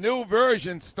this new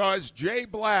version stars Jay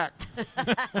Black.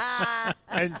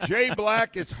 And Jay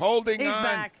Black is holding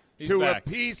on to a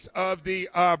piece of the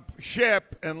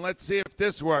ship. And let's see if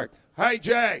this works. Hi,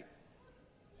 Jay.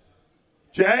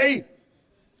 Jay?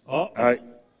 All right.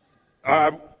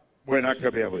 We're not going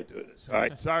to be able to do this. All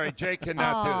right. Sorry, Jay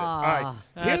cannot do this. All right.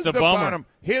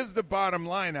 Here's the bottom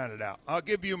line on it, Al. I'll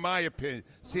give you my opinion.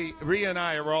 See, Rhea and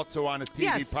I are also on a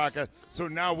TV podcast, so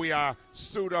now we are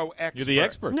pseudo-experts. You're the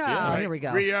experts. No, yeah. here we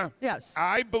go. Rhea, yes.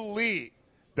 I believe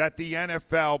that the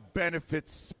NFL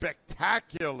benefits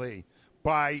spectacularly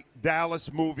by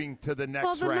Dallas moving to the next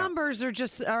round. Well, the numbers are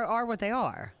just are what they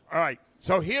are. All right.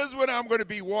 So here's what I'm going to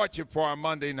be watching for on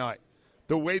Monday night,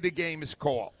 the way the game is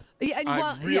called. Yeah,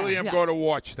 I really am going to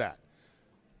watch that.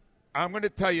 I'm going to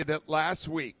tell you that last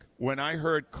week when I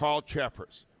heard Carl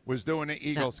Cheffers was doing an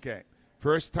Eagles game,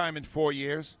 first time in 4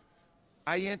 years,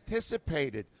 I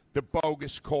anticipated the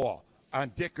bogus call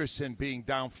on Dickerson being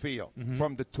downfield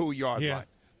from the 2-yard line.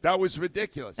 That was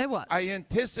ridiculous. It was. I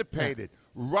anticipated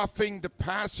roughing the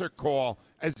passer call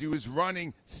as he was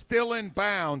running still in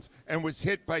bounds and was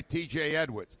hit by T.J.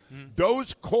 Edwards.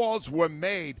 Those calls were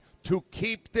made to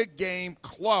keep the game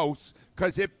close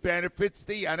because it benefits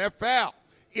the NFL.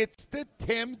 It's the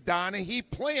Tim Donaghy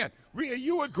plan. Rhea,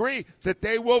 you agree that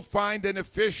they will find an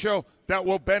official that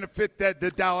will benefit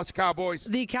the Dallas Cowboys?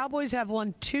 The Cowboys have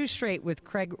won 2 straight with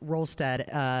Craig Rolstad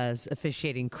as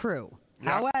officiating crew.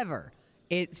 Yep. However,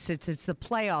 it's the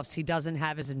playoffs. He doesn't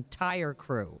have his entire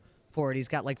crew for it. He's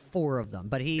got like 4 of them.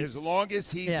 But as long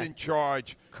as he's in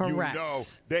charge, correct. You know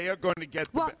they are going to get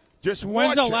just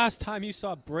When's watch the it. last time you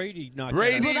saw Brady not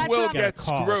Brady will get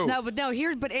screwed.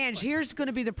 Ange, here's going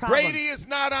to be the problem. Brady is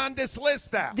not on this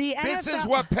list now. This is NFL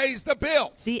what pays the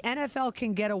bills. The NFL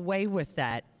can get away with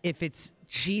that if it's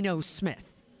Geno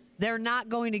Smith. They're not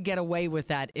going to get away with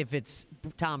that if it's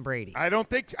Tom Brady. I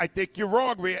think you're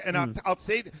wrong, Rhea, and I'll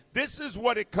say this is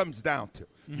what it comes down to.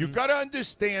 You got to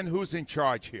understand who's in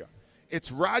charge here.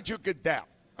 It's Roger Goodell,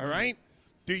 all right?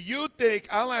 Do you think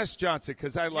 – I'll ask Johnson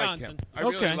because I like him. I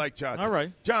really like Johnson. All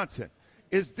right. Johnson,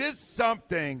 is this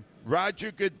something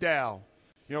Roger Goodell,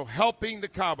 helping the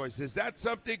Cowboys, is that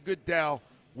something Goodell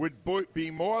would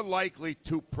be more likely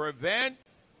to prevent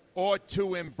or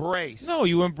to embrace? No,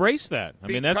 you embrace that.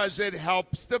 Because it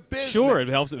helps the business. Sure, it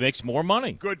helps. It makes more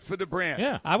money. Good for the brand.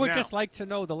 Yeah. I would just like to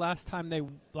know the last time they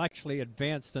actually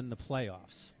advanced in the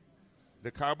playoffs. The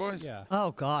Cowboys? Yeah.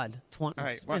 Oh, God.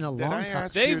 It's been a long time.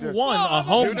 They've won a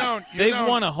home. They've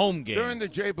won a home game. During the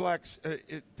Jay Black's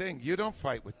thing, you don't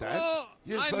fight with that.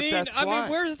 You just let that I slide. mean,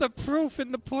 where's the proof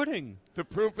in the pudding? The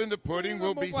proof in the pudding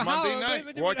will be Monday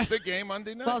night. Watch the game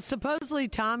Monday night. Well, supposedly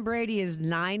Tom Brady is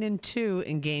 9-2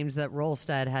 in games that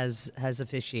Rolstad has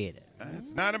officiated.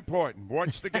 It's not important.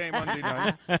 Watch the game Monday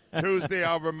night. Tuesday,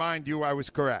 I'll remind you I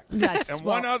was correct. Yes. And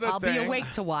well, one other I'll thing. be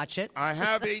awake to watch it. I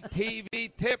have a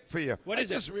TV tip for you. What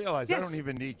is I just it? realized I don't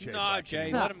even need Jay. No, Jay.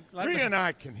 anymore. Let him. Rhea and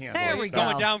I can handle There it. we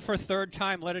Going go. down for a 3rd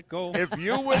time. Let it go. If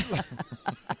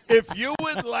you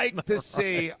would like to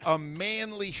see a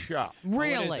manly show,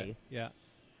 Really? Yeah.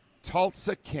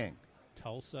 Tulsa King.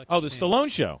 Tulsa. Oh, the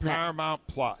Stallone show. Paramount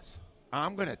Plus.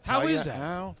 I'm going to tell How you is that?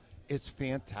 how it's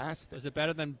fantastic. Is it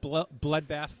better than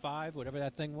Bloodbath 5, whatever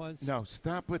that thing was? No,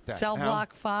 stop with that. Cell Al.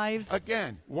 Block 5.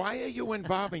 Again, why are you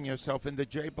involving yourself in the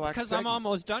Jay Black Because segment? I'm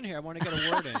almost done here. I want to get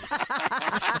a word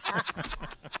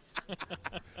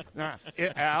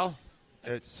in. Al,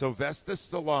 it's Sylvester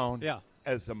Stallone Yeah.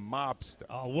 as a mobster.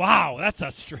 Oh, wow. That's a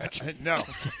stretch. No.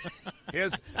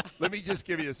 Let me just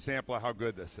give you a sample of how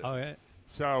good this is. Oh, yeah.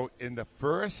 So in the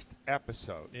first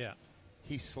episode, Yeah.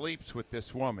 he sleeps with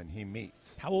this woman he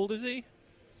meets. How old is he?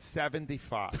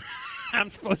 75. I'm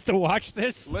supposed to watch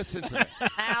this? Listen to me.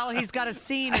 Al, he's got a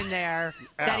scene in there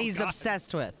that Al. he's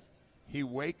obsessed with. He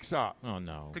wakes up. Oh,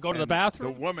 no. To go to the and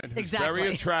bathroom? The woman who's Exactly.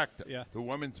 very attractive. Yeah. The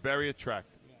woman's very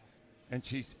attractive. And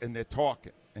they're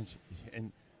talking.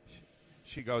 And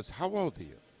she goes, "How old are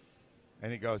you?"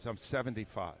 And he goes, "I'm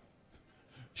 75."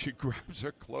 She grabs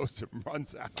her clothes and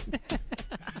runs out.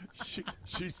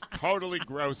 She's totally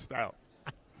grossed out.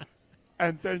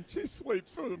 And then she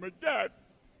sleeps with him again.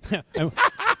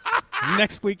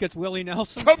 Next week it's Willie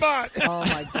Nelson. Come on. Oh,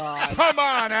 my God. Come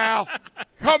on, Al.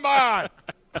 Come on.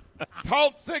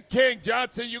 Tulsa King.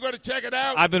 Johnson, you going to check it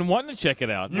out? I've been wanting to check it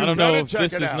out. You I don't know gotta if check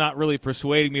this it is out. not really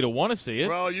persuading me to want to see it.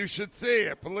 Well, you should see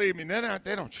it. Believe me.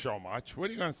 They don't show much. What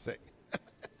are you going to see?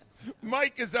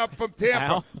 Mike is up from Tampa.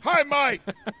 Al? Hi, Mike.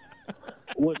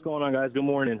 What's going on, guys? Good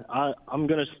morning. I'm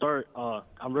going to start.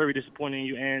 I'm very disappointed in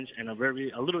you, Ange, and I'm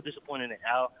a little disappointed in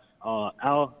Al.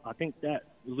 Al, I think that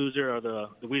loser of the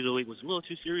Weasel League was a little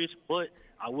too serious, but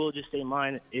I will just say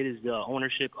mine. It is the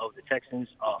ownership of the Texans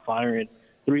firing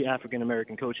 3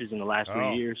 African-American coaches in the last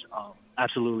 3 years.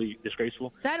 Absolutely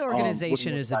disgraceful. That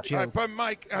organization is a joke. But,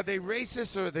 Mike, are they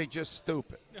racist or are they just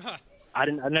stupid? I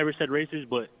never said racist,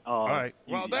 but all right.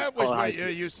 Well, that was what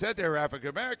you said. They're African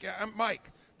American.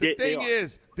 Mike, the thing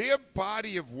is, their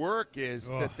body of work is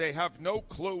that they have no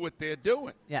clue what they're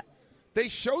doing. Yeah. They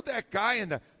showed that guy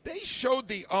they showed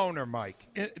the owner, Mike,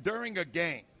 during a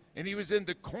game, and he was in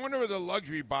the corner of the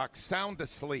luxury box, sound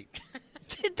asleep.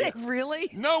 Did they really?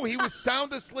 No, he was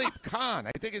sound asleep. Khan.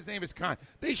 I think his name is Khan.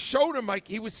 They showed him, Mike.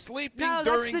 He was sleeping No,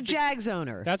 during that's the Jags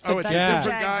owner. That's the it's a Jags.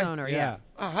 different guy? owner, yeah.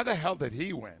 Oh, how the hell did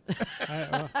he win?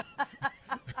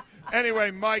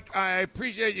 Anyway, Mike, I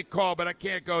appreciate your call, but I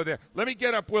can't go there. Let me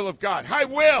get up Will of God. Hi,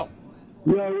 Will.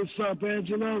 Yo, what's up,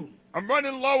 Angelo? I'm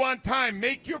running low on time.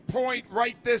 Make your point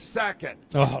right this second.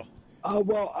 Oh.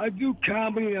 Well, I do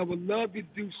comedy. I would love to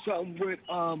do something with,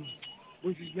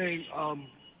 what's his name?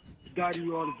 The guy who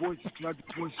do all the voices. Can I do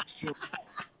voices too?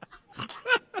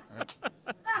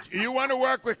 You want to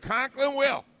work with Conklin,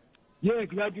 Will? Yeah,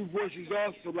 because I do voices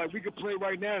also. Like, we could play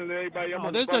right now and everybody. I'm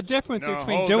on There's the a difference No,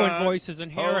 between hold doing on. voices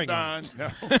and hearing Hold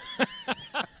them. on. No.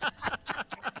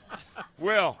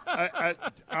 Will,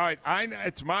 all right,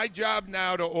 it's my job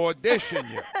now to audition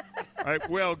you. All right,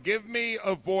 Will, give me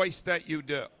a voice that you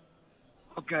do.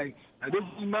 Okay, now this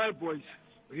is my voice.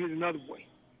 But here's another voice.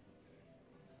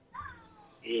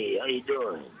 Hey, how you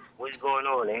doing? What's going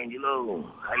on,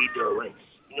 Angelo? How you doing?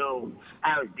 You know,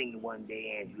 I was thinking one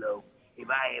day, Angelo, if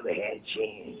I ever had a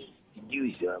chance to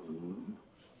do something,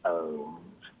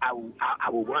 I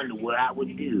would wonder what I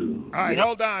would do. All right,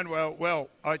 hold on. Well,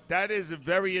 that is a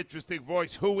very interesting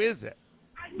voice. Who is it?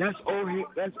 That's old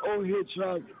head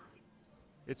Charlie.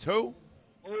 It's who?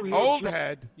 Old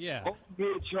head. Yeah. Old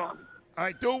head Charlie. All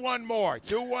right, do one more.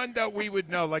 Do one that we would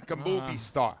know, like a movie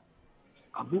star.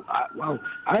 Well,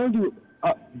 I don't do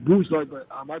Bruce like, but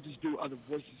I just do other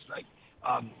voices like.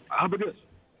 How about this?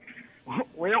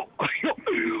 Well, how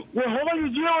are you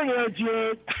doing there,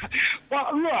 Jed?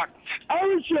 Well, look, I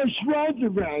was just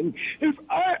wondering if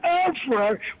I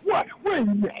offer what?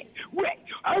 Wait.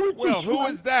 I was Well, just who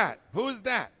is that? Who is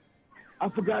that? I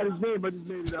forgot his name, but he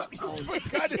made it up.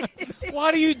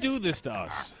 Why do you do this to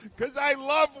us? Because I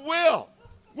love Will.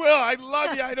 Will, I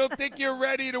love you. I don't think you're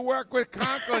ready to work with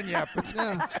Conklin yet.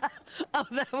 Oh,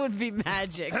 that would be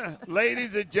magic.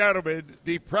 Ladies and gentlemen,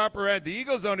 the proper end. The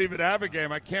Eagles don't even have a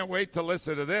game. I can't wait to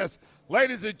listen to this.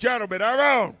 Ladies and gentlemen, our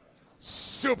own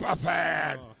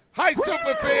Superfan. Hi,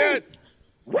 Superfan.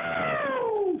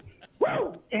 Woo!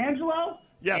 Angelo?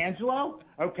 Yes. Angelo?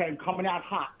 Okay, I'm coming out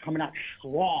hot, coming out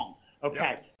strong. Okay,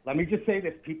 Yep. Let me just say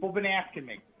this. People have been asking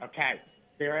me. Okay,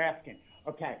 they're asking.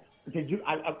 Okay,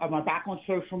 I'm back on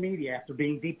social media after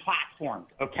being deplatformed.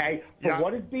 Okay, for Yeah.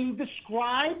 what is being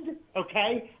described,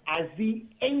 okay, as the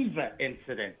Ava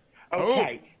incident.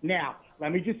 Okay, now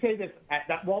let me just say this.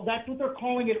 That's what they're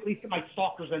calling it, at least at my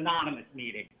Stalkers Anonymous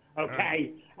meeting.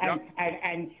 Okay, and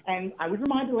I was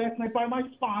reminded last night by my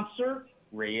sponsor,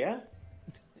 Rhea.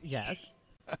 Yes.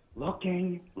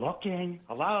 Looking.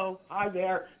 Hello. Hi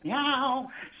there. Meow.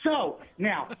 So,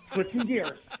 now, switching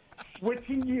gears.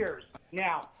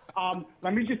 Now,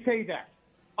 let me just say this.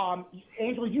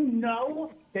 Angela, you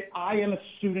know that I am a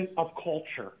student of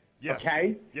culture. Yes.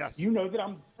 Okay? Yes. You know that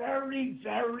I'm very,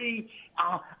 very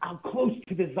I'm close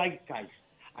to the zeitgeist.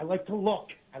 I like to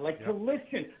look. I like to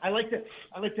listen. I like to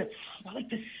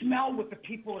smell what the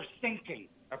people are thinking.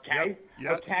 Okay?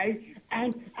 Yes. Okay?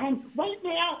 And right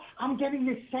now, I'm getting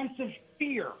this sense of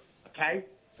fear. Okay?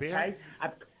 Fear? Okay?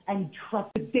 And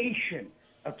trepidation.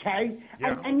 Okay?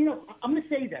 Yeah. And you know, I'm going to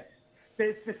say this.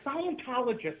 The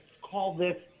Scientologists call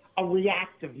this a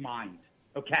reactive mind.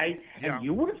 Okay? Yeah. And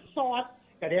you would have thought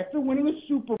that after winning a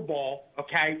Super Bowl,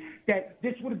 okay, that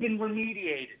this would have been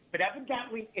remediated. But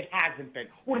evidently, it hasn't been.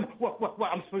 What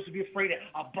I'm supposed to be afraid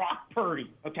of Brock Purdy,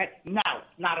 okay? No,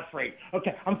 not afraid.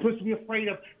 Okay, I'm supposed to be afraid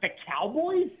of the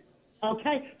Cowboys?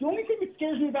 Okay? The only thing that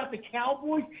scares me about the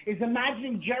Cowboys is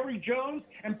imagining Jerry Jones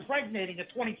impregnating a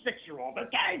 26-year-old,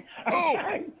 okay? Oh,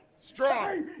 Okay? strong.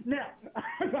 Okay? Now,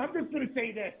 I'm just going to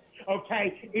say this,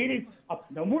 okay? It is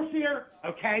no more fear,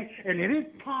 okay? And it is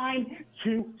time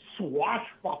to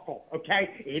swashbuckle,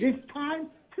 okay? It is time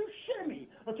to shimmy,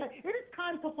 okay? It is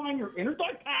time to find your inner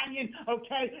D'Artagnan,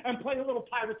 okay? And play a little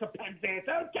Pirates of Penzance,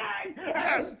 okay?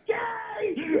 Yes.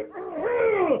 Okay!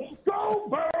 Go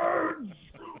Birds!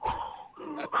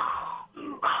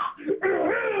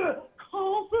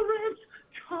 Conference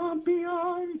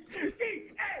champions!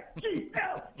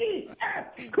 E-F-G-L-E-F!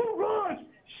 Courage!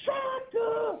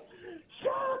 Shaka!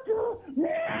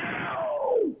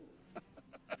 Meow!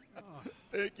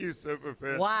 Thank you,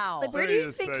 Superfan. Wow. Like, where do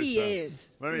you think he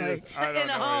is? Let me Like, just, I don't in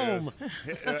a know where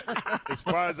he is. As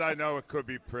far as I know, it could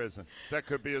be prison. That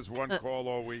could be his one call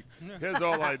all week. Here's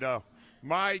all I know.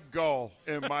 My goal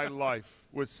in my life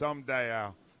was someday,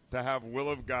 Al, to have Will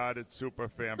of God and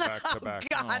Superfan back to back.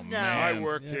 God, no. My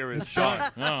work here is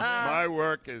done. My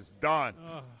work is done.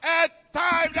 It's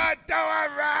time to do a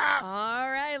wrap.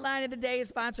 All right, line of the day is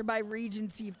sponsored by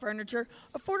Regency Furniture.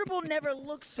 Affordable never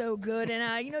looks so good,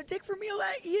 and Dick Vermeil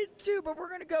at you too. But we're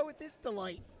gonna go with this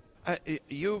delight.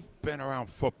 You've been around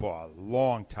football a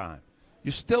long time.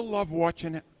 You still love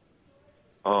watching it?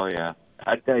 Oh, yeah.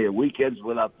 I tell you, weekends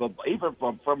without football, even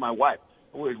from my wife.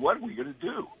 What are we going to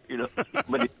do? You know,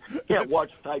 but you can't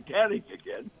watch Titanic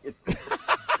again.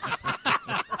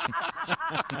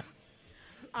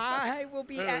 I will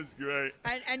be That was great.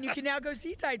 And you can now go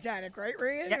see Titanic, right,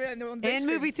 Rhea? Yep. On the big In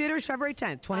screen. movie theaters, February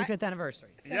 10th, 25th anniversary.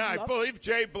 Yeah, I believe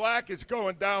Jay Black is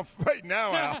going down right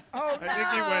now, Al. Oh, I think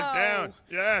he went down.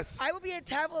 Yes. I will be at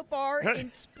Tavla Bar in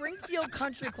Springfield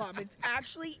Country Club. It's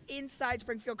actually inside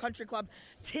Springfield Country Club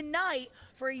tonight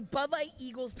for a Bud Light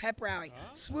Eagles pep rally.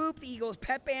 Swoop, the Eagles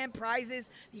pep band, prizes,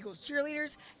 the Eagles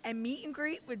cheerleaders, and meet and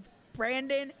greet with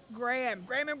Brandon Graham.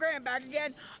 Graham back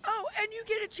again. Oh, and you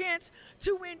get a chance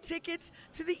to win tickets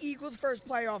to the Eagles' first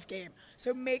playoff game.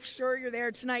 So make sure you're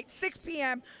there tonight, 6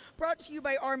 p.m., brought to you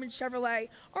by Armin Chevrolet.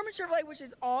 Armin Chevrolet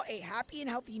wishes all a happy and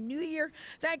healthy new year.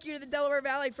 Thank you to the Delaware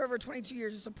Valley for over 22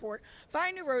 years of support.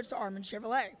 Find new roads to Armin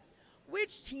Chevrolet.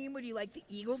 Which team would you like the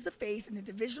Eagles to face in the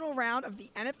divisional round of the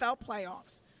NFL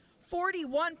playoffs?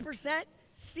 41%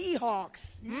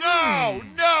 Seahawks.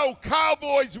 No,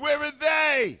 Cowboys, where are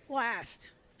they? Last.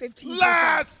 15%.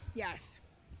 Last? Yes.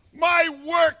 My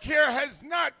work here has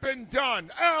not been done.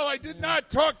 Al, I did not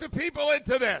talk the people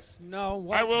into this. No.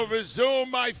 What? I will resume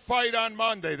my fight on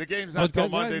Monday. The game's not till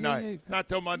Monday night. It's not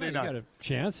till Monday night. You got a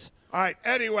chance. All right.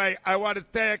 Anyway, I want to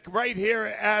thank right here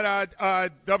at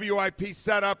WIP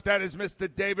Setup. That is Mr.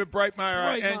 David Breitmeyer,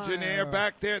 our engineer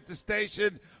back there at the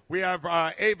station. We have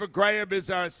Ava Graham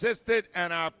is our assistant,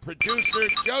 and our producer,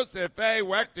 Joseph A.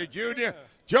 Wechter Jr.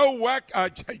 Joe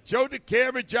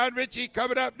DeCamera, John Ritchie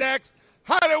coming up next.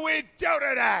 How do we do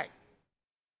today?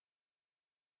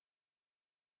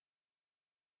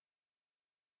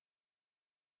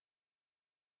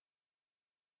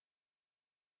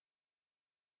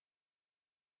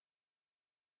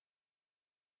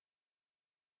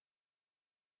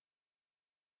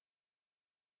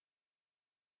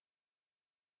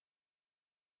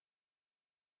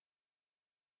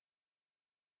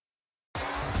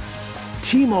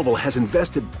 T-Mobile has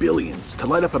invested billions to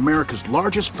light up America's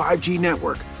largest 5G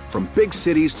network, from big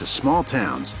cities to small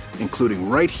towns, including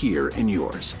right here in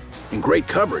yours. And great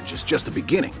coverage is just the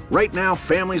beginning. Right now,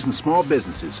 families and small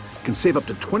businesses can save up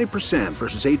to 20%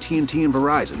 versus AT&T and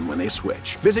Verizon when they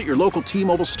switch. Visit your local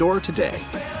T-Mobile store today.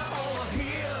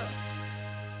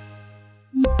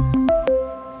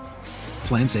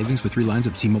 Plan savings with 3 lines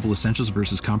of T-Mobile Essentials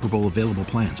versus comparable available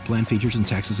plans. Plan features and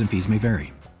taxes and fees may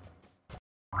vary.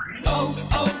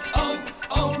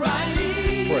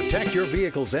 Protect your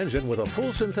vehicle's engine with a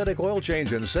full synthetic oil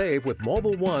change and save with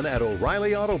Mobil 1 at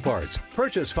O'Reilly Auto Parts.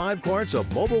 Purchase 5 quarts of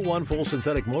Mobil 1 full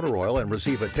synthetic motor oil and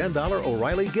receive a $10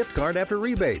 O'Reilly gift card after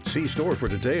rebate. See store for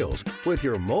details. With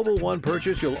your Mobil 1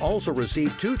 purchase, you'll also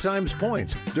receive 2 times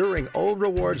points during O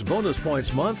Rewards Bonus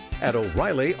Points Month at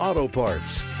O'Reilly Auto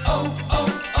Parts.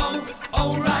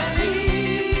 O'Reilly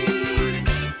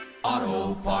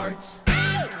Auto Parts.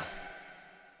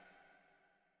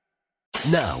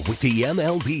 Now, with the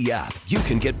MLB app, you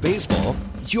can get baseball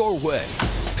your way.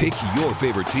 Pick your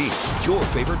favorite team, your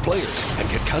favorite players, and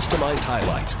get customized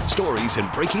highlights, stories,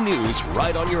 and breaking news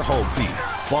right on your home feed.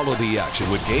 Follow the action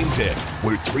with Game 10,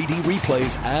 where 3D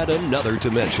replays add another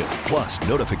dimension. Plus,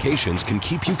 notifications can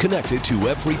keep you connected to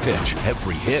every pitch,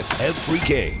 every hit, every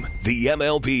game. The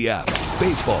MLB app.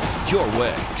 Baseball your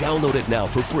way. Download it now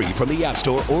for free from the App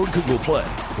Store or Google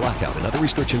Play. Blackout and other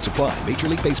restrictions apply. Major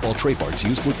League Baseball trademarks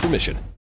used with permission.